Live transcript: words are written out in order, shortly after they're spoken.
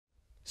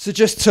So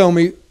just tell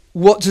me,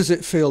 what does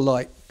it feel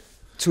like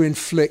to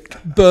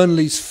inflict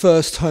Burnley's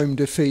first home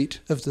defeat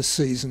of the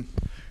season?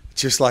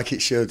 Just like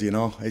it should, you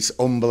know. It's an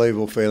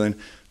unbelievable feeling.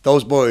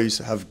 Those boys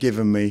have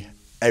given me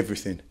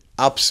everything,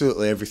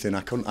 absolutely everything. I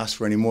couldn't ask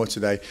for any more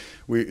today.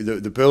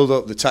 The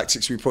build-up, the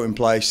tactics we put in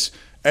place,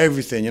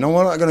 everything. You know,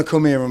 we're not going to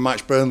come here and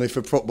match Burnley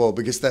for football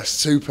because they're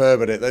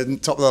superb at it. They're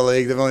top of the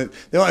league. They've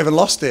not even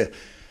lost here.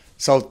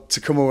 So to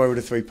come away with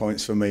the 3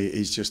 points for me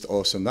is just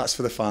awesome. That's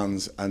for the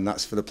fans and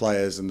that's for the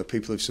players and the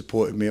people who've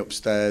supported me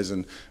upstairs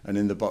and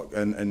in the box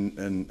and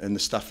the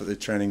staff at the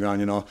training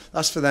ground. You know,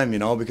 that's for them. You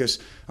know, because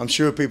I'm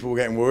sure people were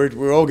getting worried.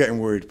 We're all getting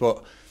worried,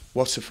 but.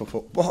 What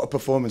a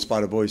performance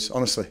by the boys,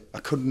 honestly. I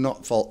could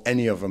not fault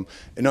any of them,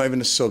 not even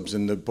the subs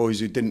and the boys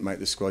who didn't make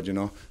the squad, you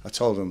know. I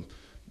told them,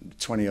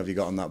 20 of you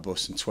got on that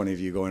bus and 20 of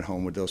you going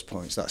home with those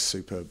points. That's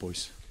superb,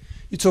 boys.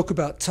 You talk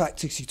about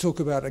tactics, you talk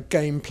about a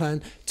game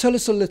plan. Tell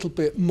us a little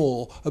bit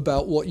more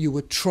about what you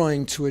were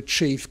trying to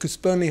achieve, because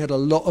Burnley had a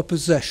lot of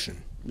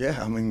possession.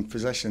 Yeah, I mean,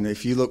 possession,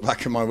 if you look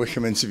back at my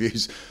Wickham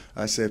interviews,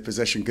 I say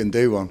possession can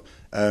do one.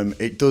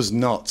 It does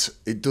not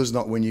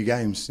win you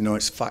games. You know,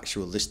 it's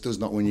factual. This does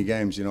not win you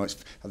games. You know,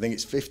 I think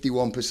it's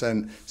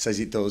 51% says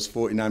it does,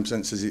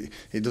 49% says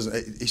it doesn't.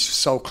 It's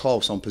so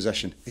close on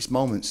possession. It's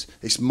moments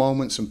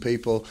and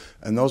people,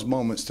 and those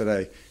moments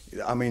today,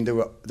 I mean, they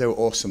were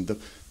awesome.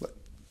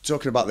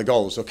 Talking about the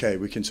goals, okay,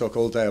 we can talk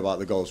all day about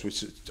the goals,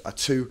 which are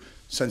two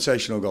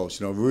sensational goals,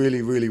 you know,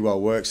 really, really well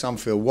worked. Sam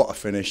Field, what a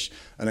finish.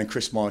 And then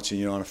Chris Martin,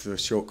 you know, after a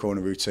short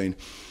corner routine.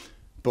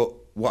 But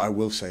what I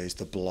will say is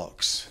the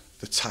blocks,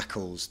 the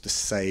tackles, the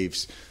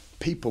saves,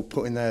 people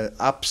putting their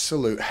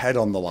absolute head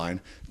on the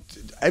line,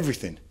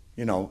 everything,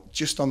 you know,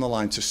 just on the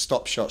line to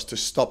stop shots, to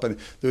stop. And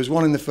there was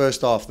one in the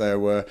first half there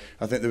where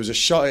I think there was a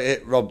shot at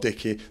it, Rob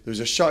Dickey, there was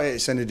a shot at it,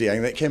 Senna Dieng,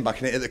 and it came back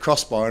and it hit the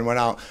crossbar and went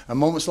out. And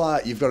moments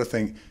like that, you've got to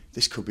think,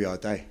 this could be our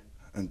day.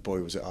 And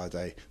boy, was it our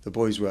day. The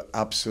boys were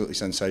absolutely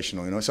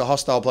sensational. You know, it's a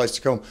hostile place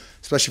to come,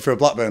 especially for a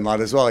Blackburn lad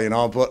as well. You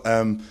know, but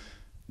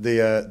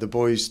the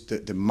boys,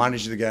 they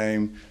managed the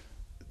game.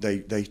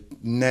 They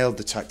nailed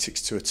the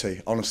tactics to a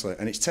T, honestly.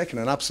 And it's taken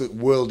an absolute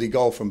worldy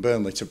goal from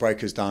Burnley to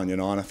break us down. You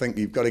know, and I think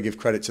you've got to give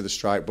credit to the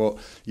strike, but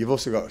you've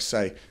also got to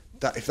say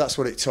that if that's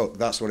what it took,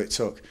 that's what it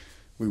took.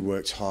 We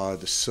worked hard.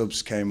 The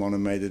subs came on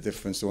and made a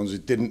difference. The ones who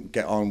didn't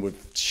get on were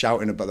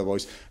shouting about the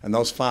boys, and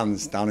those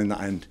fans down in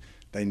that end.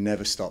 They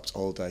never stopped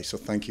all day, so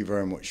thank you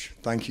very much.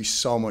 Thank you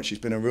so much. It's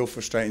been a real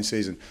frustrating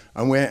season,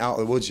 and we ain't out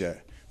of the woods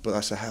yet. But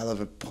that's a hell of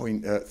a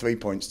point, 3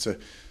 points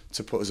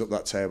to put us up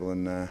that table,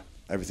 and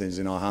everything's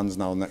in our hands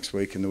now. Next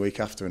week and the week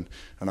after, and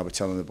I'll be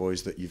telling the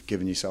boys that you've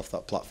given yourself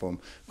that platform.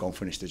 Go and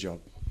finish the job.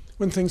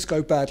 When things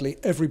go badly,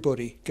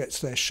 everybody gets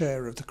their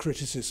share of the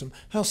criticism.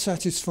 How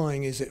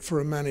satisfying is it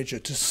for a manager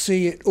to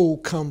see it all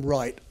come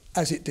right,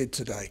 as it did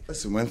today?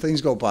 Listen, when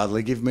things go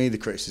badly, give me the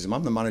criticism.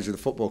 I'm the manager of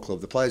the football club.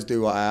 The players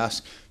do what I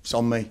ask. It's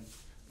on me.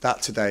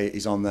 That today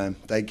is on them.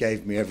 They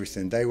gave me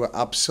everything. They were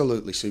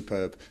absolutely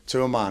superb.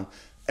 To a man,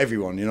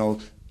 everyone, you know,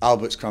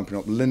 Albert's cramping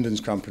up,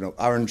 Lyndon's cramping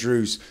up, Aaron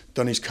Drew's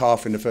done his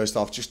calf in the first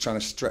half, just trying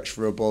to stretch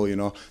for a ball, you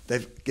know.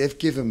 They've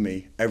given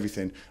me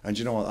everything. And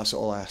you know what, that's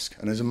all I ask.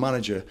 And as a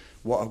manager,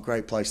 what a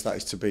great place that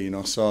is to be, you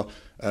know. So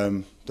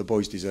the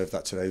boys deserve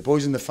that today. The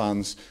boys and the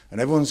fans,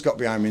 and everyone's got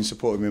behind me and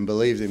supported me and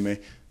believed in me.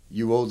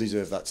 You all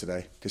deserve that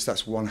today, because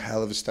that's one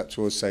hell of a step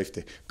towards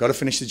safety. Got to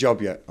finish the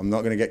job yet. I'm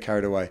not going to get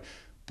carried away,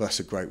 but that's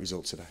a great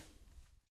result today.